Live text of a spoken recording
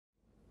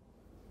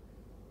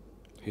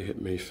He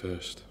hit me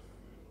first.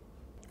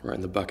 Right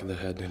in the back of the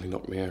head, nearly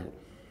knocked me out.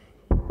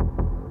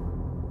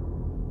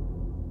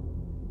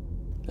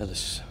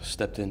 Ellis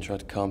stepped in, tried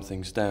to calm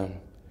things down.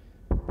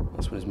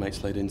 That's when his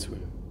mates laid into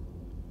him.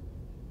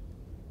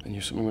 I knew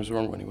something was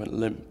wrong when he went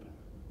limp.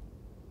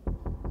 I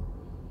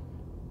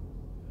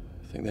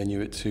think they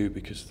knew it too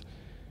because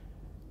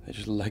they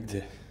just legged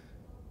it.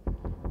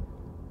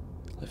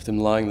 Left him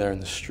lying there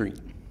in the street.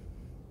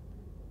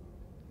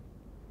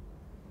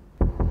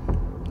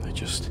 They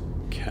just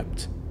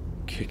kept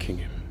kicking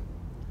him.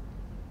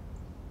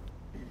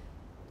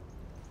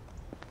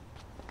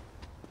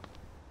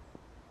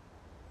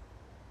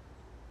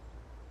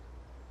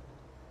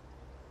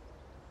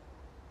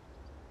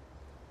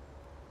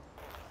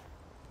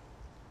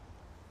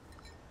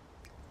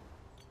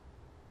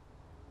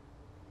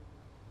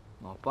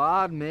 Not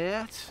bad,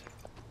 mate.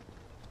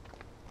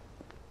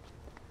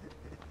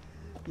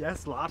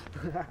 Yes, lad.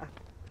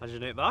 How'd you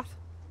do that?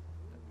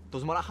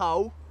 Doesn't matter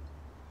how.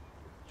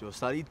 Just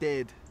that he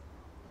did.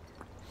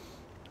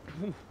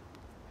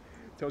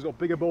 Tail's got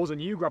bigger balls than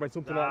you grabbing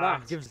something like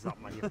that. Give us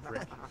that, man, you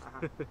prick.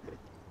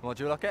 What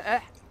do you look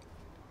at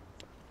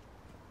it?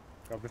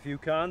 Grabbed a few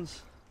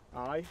cans.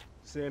 Aye,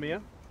 same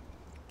here.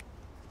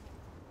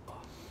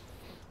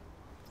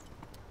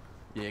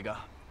 Jaeger.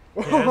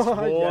 Yes,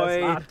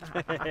 boy.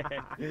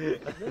 Yes,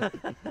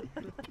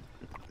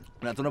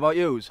 I don't know about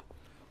yous,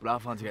 but I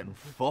fancy getting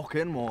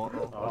fucking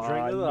mortal. I'll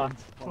drink to that.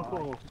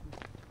 Oh.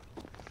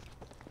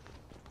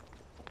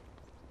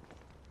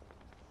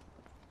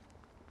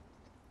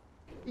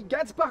 He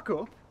gets back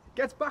up,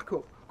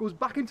 goes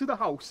back into the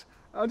house,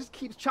 and just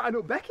keeps chatting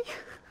up Becky.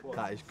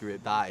 That is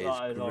great. That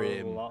is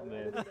grim.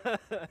 Horrible,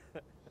 that, mate.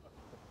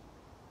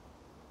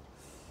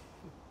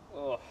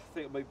 Oh, I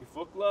think it might be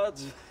fucked,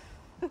 lads.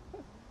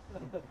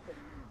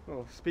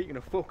 Oh, speaking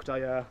of fucked,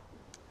 I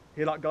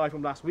hear that guy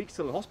from last week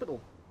still in hospital.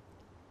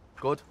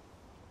 Good.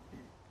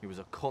 He was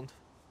a cunt.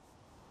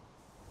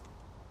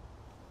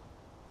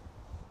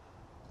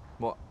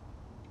 What?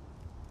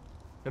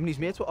 Him and his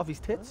mates were off his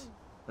tits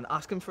and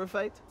asking for a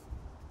fight?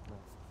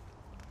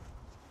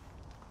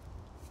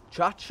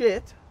 Chat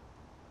shit.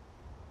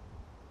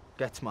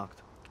 Get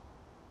smacked.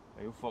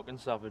 Are you fucking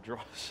savage,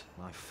 Ross?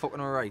 My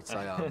fucking rights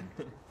I am.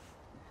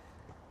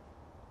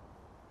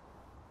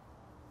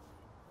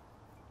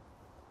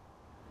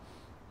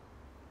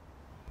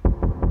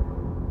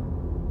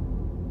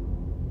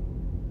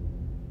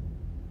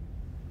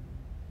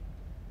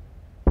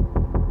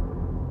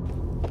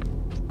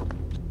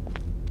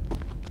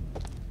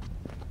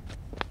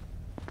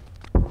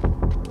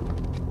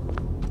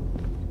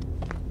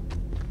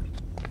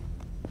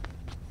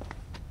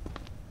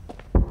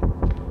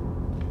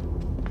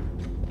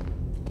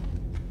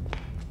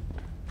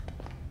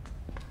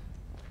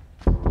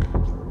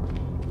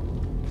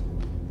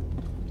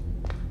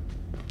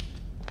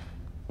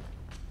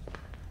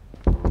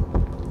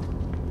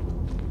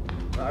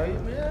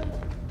 Alright, man.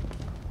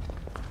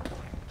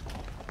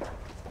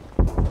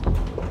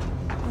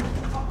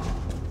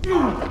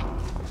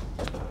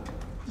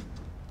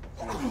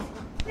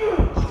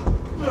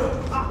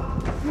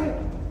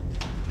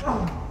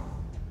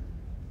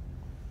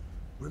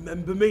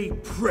 Remember me,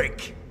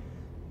 prick?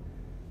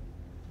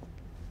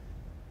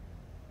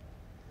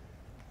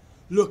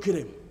 Look at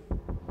him.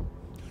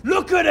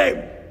 Look at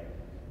him!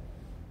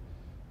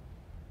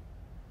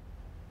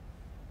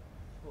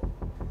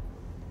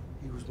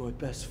 He was my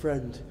best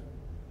friend.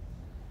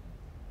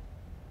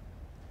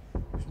 He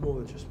was more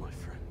than just my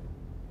friend.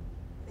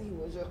 He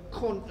was a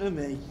cunt to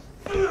me.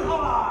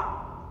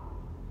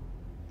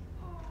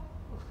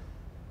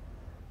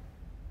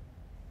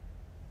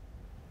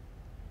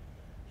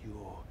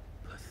 You're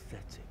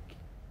pathetic.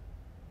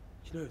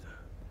 Do you know that?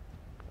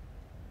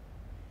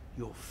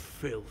 You're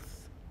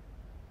filth.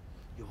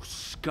 You're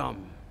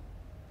scum.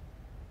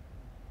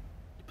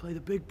 You play the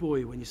big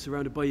boy when you're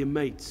surrounded by your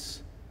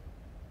mates.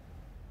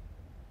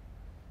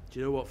 Do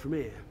you know what, from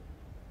here?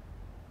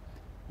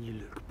 You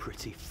look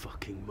pretty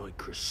fucking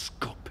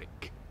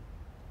microscopic.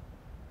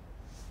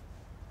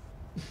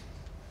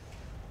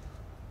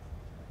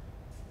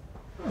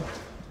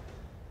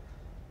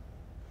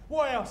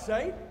 Why, I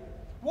say?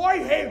 Why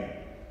him?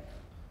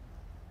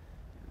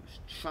 He was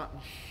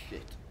chatting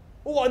shit.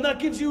 Oh, and that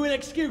gives you an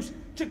excuse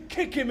to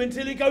kick him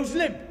until he goes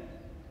limp.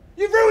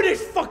 You've ruined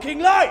his fucking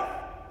life!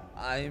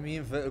 I didn't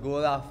mean for it to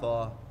go that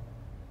far.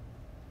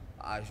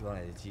 I just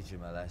wanted to teach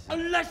him a lesson. A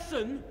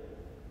lesson?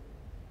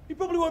 He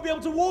probably won't be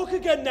able to walk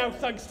again now,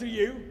 thanks to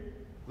you.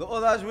 The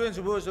others weren't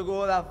supposed to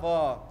go that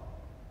far.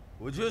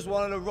 We just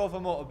wanted to rough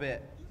him up a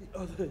bit. The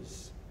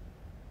others?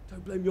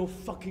 Don't blame your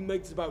fucking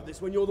mates about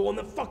this when you're the one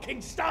that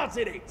fucking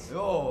started it!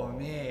 Oh,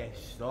 me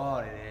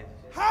started it.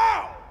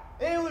 How?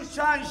 He was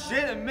chatting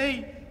shit at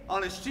me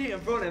on the street in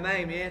front of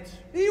me, mate.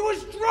 He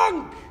was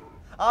drunk!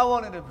 I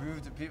wanted to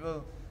prove to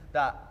people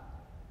that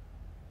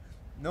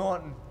no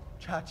one can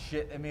chat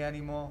shit to me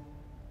anymore.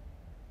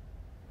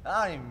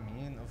 I didn't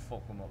mean to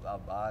fuck him up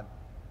that bad.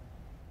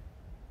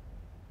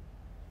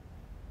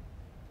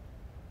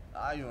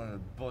 I just wanted to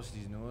bust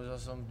his nose or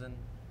something.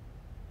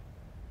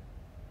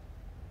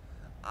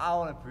 I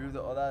want to prove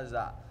to others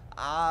that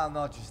I'm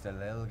not just a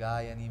little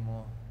guy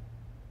anymore.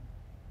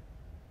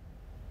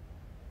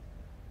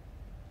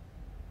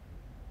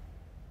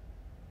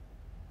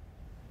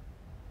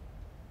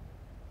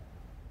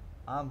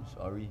 I'm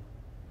sorry.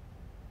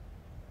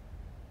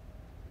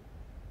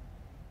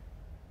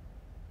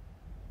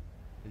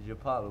 Is your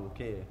pal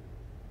okay?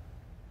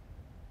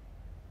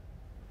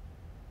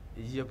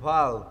 Is your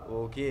pal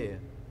okay?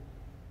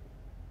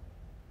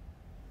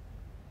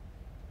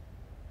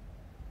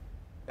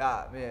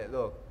 Yeah, mate,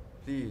 look,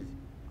 please,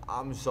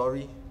 I'm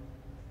sorry.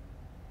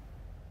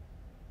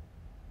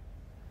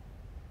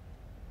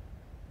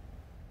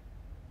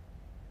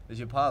 Is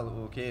your pal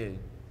okay?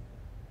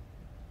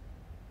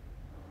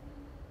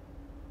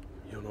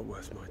 You're not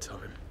worth my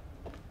time.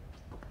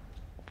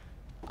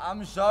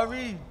 I'm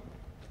sorry.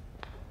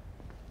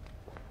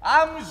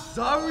 I'm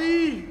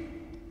sorry!